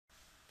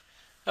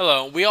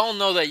Hello. We all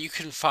know that you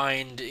can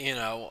find,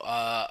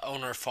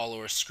 owner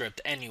follower script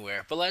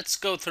anywhere, but let's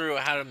go through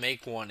how to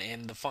make one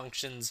and the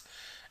functions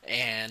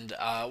and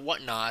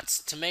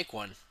whatnots to make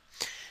one.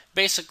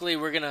 Basically,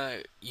 we're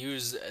gonna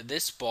use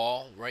this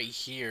ball right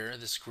here,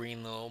 this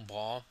green little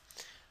ball,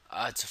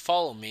 to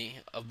follow me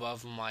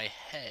above my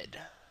head.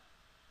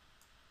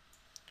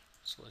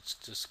 So let's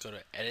just go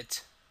to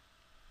edit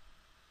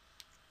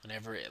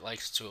whenever it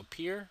likes to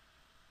appear.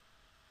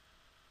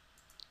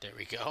 There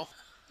we go.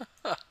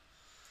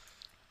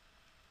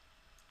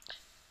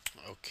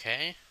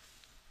 Okay.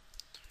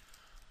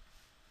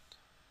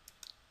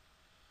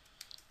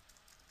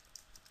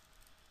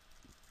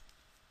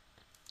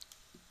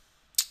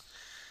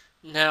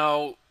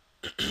 Now,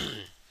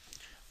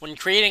 when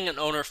creating an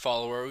owner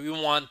follower, we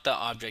want the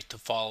object to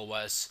follow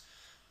us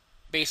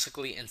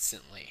basically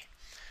instantly.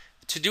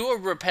 To do a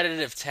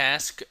repetitive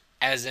task,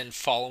 as in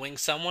following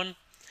someone,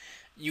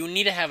 you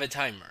need to have a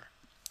timer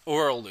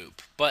or a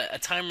loop. But a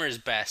timer is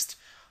best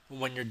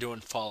when you're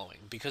doing following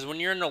because when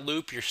you're in a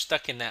loop, you're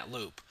stuck in that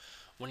loop.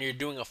 When you're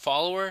doing a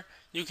follower,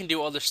 you can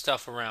do other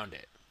stuff around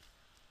it.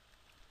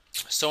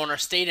 So in our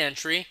state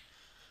entry,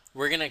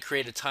 we're going to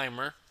create a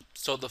timer.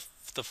 So the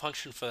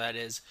function for that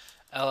is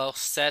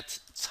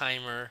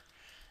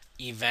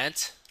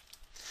llSetTimerEvent.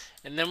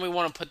 And then we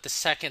want to put the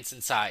seconds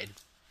inside.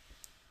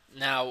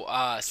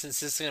 Now, since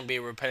this is going to be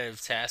a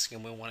repetitive task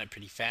and we want it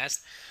pretty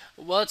fast,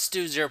 well, let's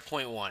do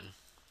 0.1.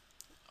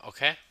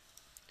 Okay?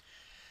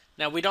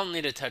 Now, we don't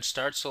need a touch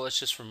start, so let's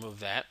just remove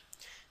that.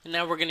 And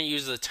now we're going to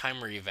use the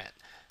timer event.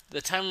 The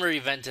timer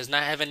event does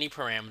not have any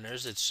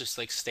parameters. It's just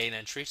like state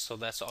entry, so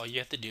that's all you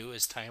have to do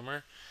is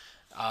timer,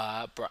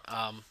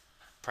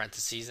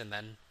 parentheses, and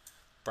then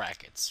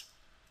brackets.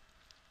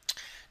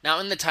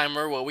 Now, in the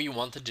timer, what we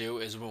want to do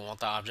is we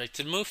want the object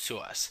to move to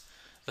us.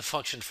 The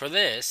function for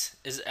this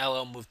is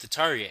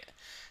llMoveToTarget.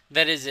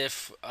 That is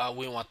if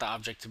we want the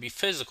object to be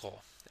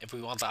physical. If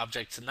we want the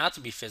object to not to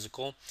be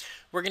physical,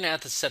 we're going to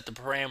have to set the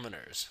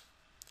parameters.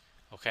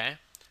 Okay?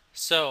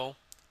 So,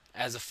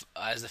 as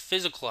a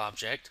physical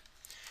object,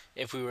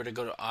 if we were to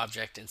go to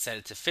object and set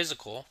it to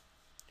physical,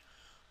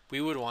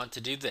 we would want to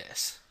do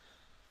this.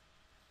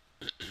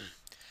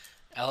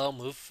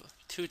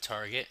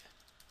 llMoveToTarget.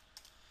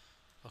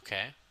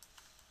 Okay.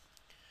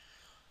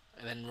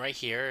 And then right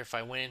here, if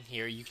I went in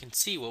here, you can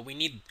see what we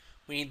need.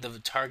 We need the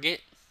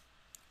target,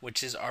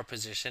 which is our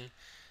position,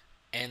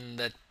 and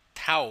the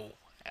tau.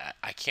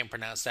 I can't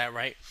pronounce that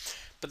right,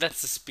 but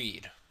that's the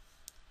speed.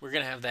 We're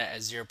going to have that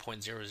as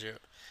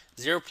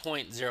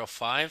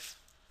 0.05.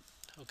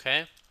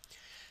 Okay.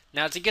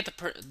 Now to get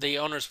the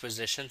owner's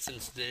position,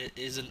 since it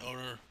is an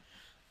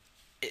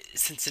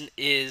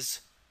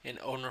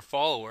owner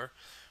follower,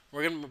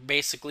 we're going to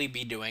basically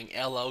be doing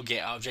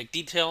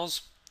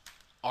llGetObjectDetails,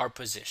 our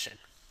position.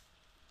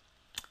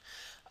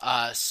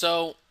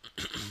 So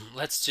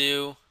let's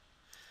do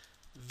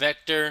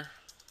vector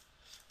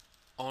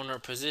owner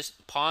position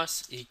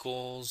pos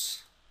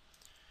equals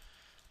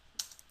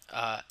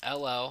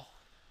ll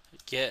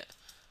get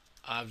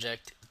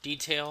object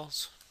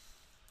details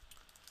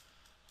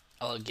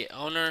get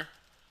owner,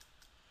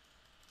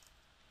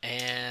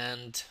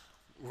 and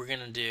we're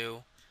gonna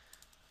do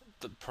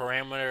the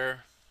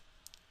parameter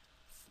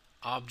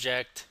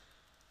object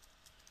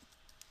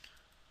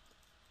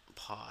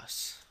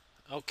pos.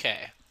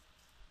 Okay.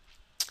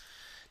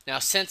 Now,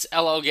 since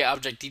ll get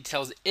object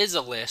details is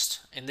a list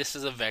and this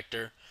is a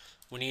vector,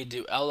 we need to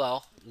do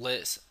ll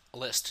list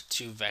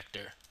to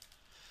vector.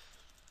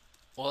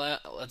 Well,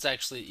 let's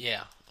actually,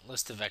 yeah,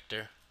 list to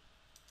vector.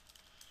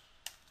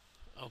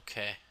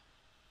 Okay.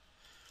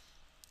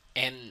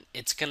 And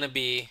it's going to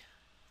be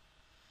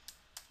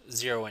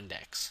 0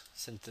 index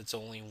since it's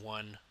only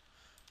one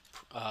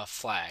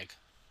flag.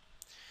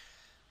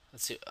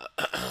 Let's see.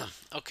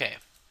 Okay.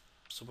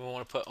 So we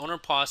want to put owner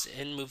pos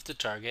in move to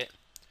target.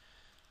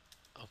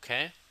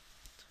 Okay.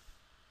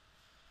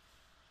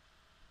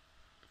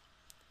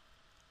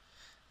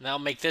 Now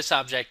make this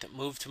object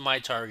move to my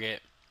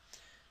target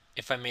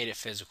if I made it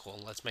physical.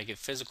 Let's make it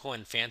physical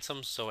and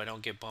phantom so I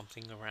don't get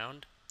bumping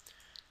around.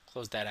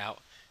 Close that out.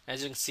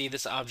 As you can see,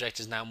 this object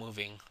is now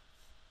moving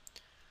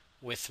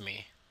with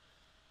me.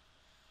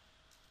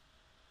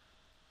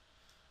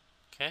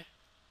 Okay.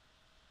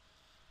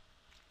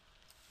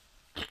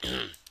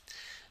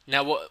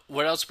 Now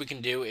what else we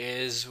can do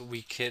is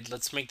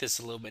let's make this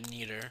a little bit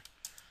neater.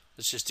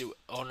 Let's just do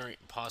owner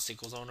pos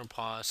equals owner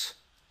pos.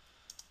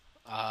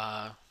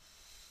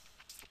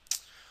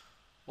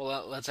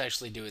 Well, let's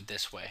actually do it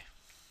this way.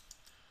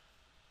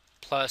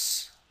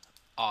 Plus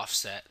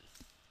offset.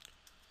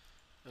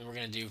 And we're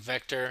going to do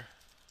vector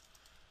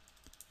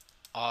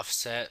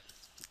offset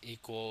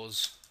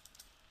equals,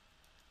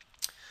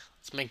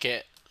 let's make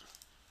it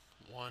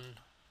 1,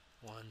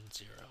 1,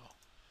 0.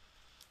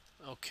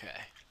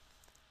 Okay.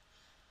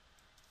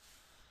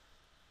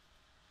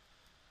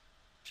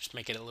 Just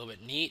make it a little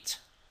bit neat.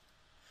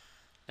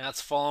 Now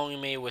it's following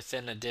me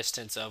within a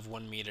distance of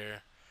 1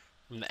 meter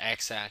from the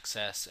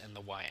x-axis and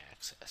the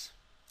y-axis.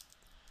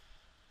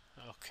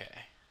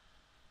 Okay.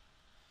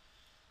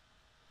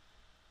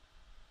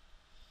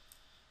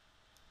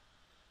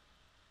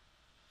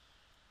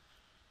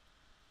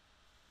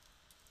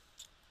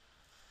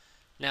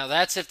 Now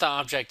that's if the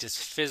object is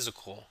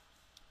physical.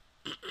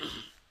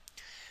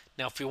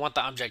 Now if we want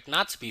the object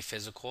not to be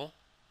physical,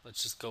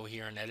 let's just go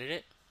here and edit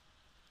it.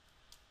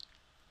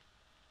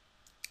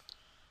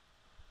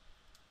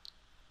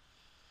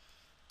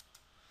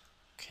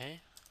 Okay.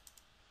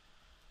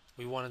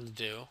 We wanted to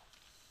do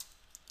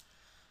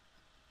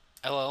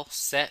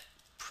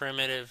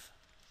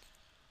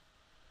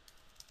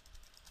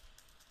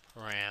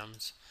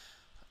llSetPrimitiveParams.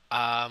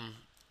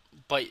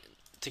 But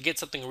to get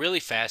something really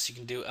fast, you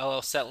can do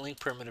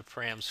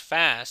llSetLinkPrimitiveParams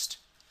fast,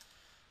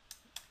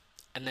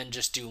 and then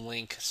just do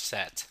link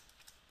set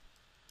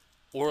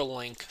or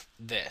link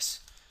this.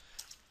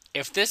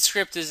 If this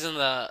script is in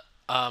the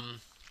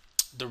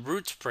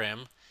root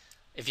prim,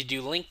 if you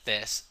do link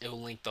this, it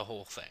will link the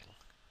whole thing.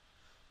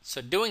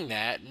 So doing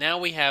that, now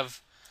we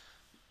have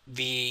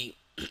the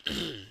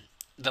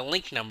the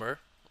link number,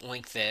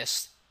 link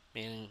this,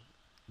 meaning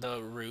the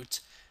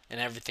root, and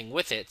everything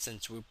with it,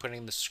 since we're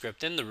putting the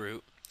script in the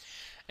root.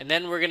 And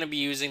then we're going to be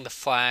using the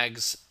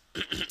flags,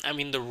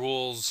 the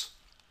rules,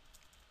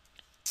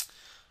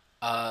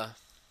 object,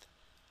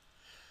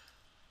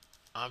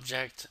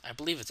 I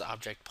believe it's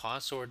object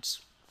pause, or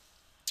it's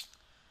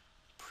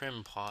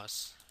prim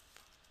pause.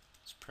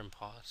 It's prim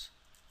pause.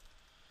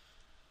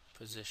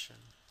 Position.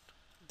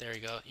 There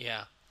you go,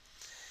 yeah.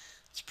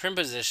 It's prim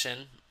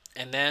position,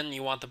 and then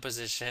you want the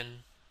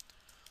position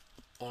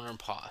owner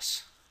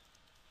pause.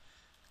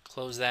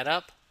 Close that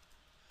up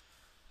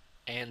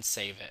and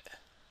save it.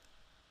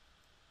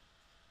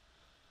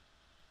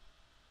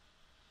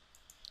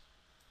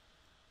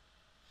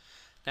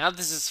 Now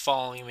this is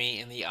following me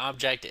and the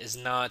object is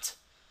not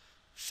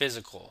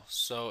physical.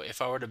 So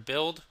if I were to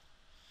build,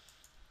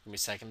 give me a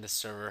second, this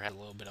server has a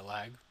little bit of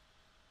lag.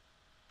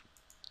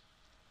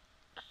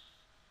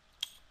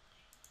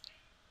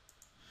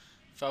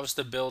 If I was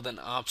to build an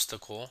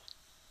obstacle,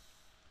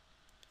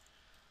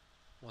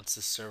 once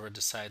the server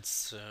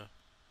decides to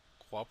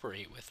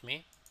cooperate with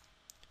me,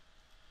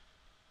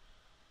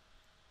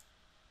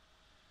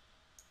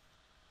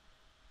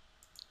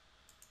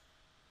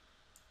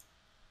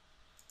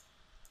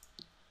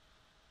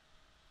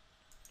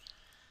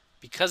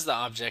 because the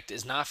object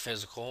is not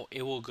physical,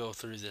 it will go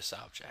through this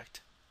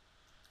object.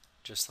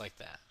 Just like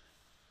that.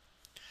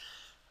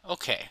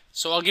 Okay,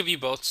 so I'll give you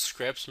both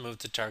scripts,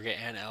 llMoveToTarget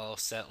and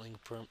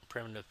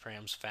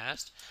llSetLinkPrimitiveParams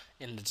fast,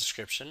 in the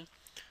description.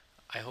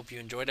 I hope you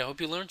enjoyed. I hope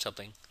you learned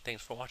something.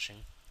 Thanks for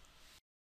watching.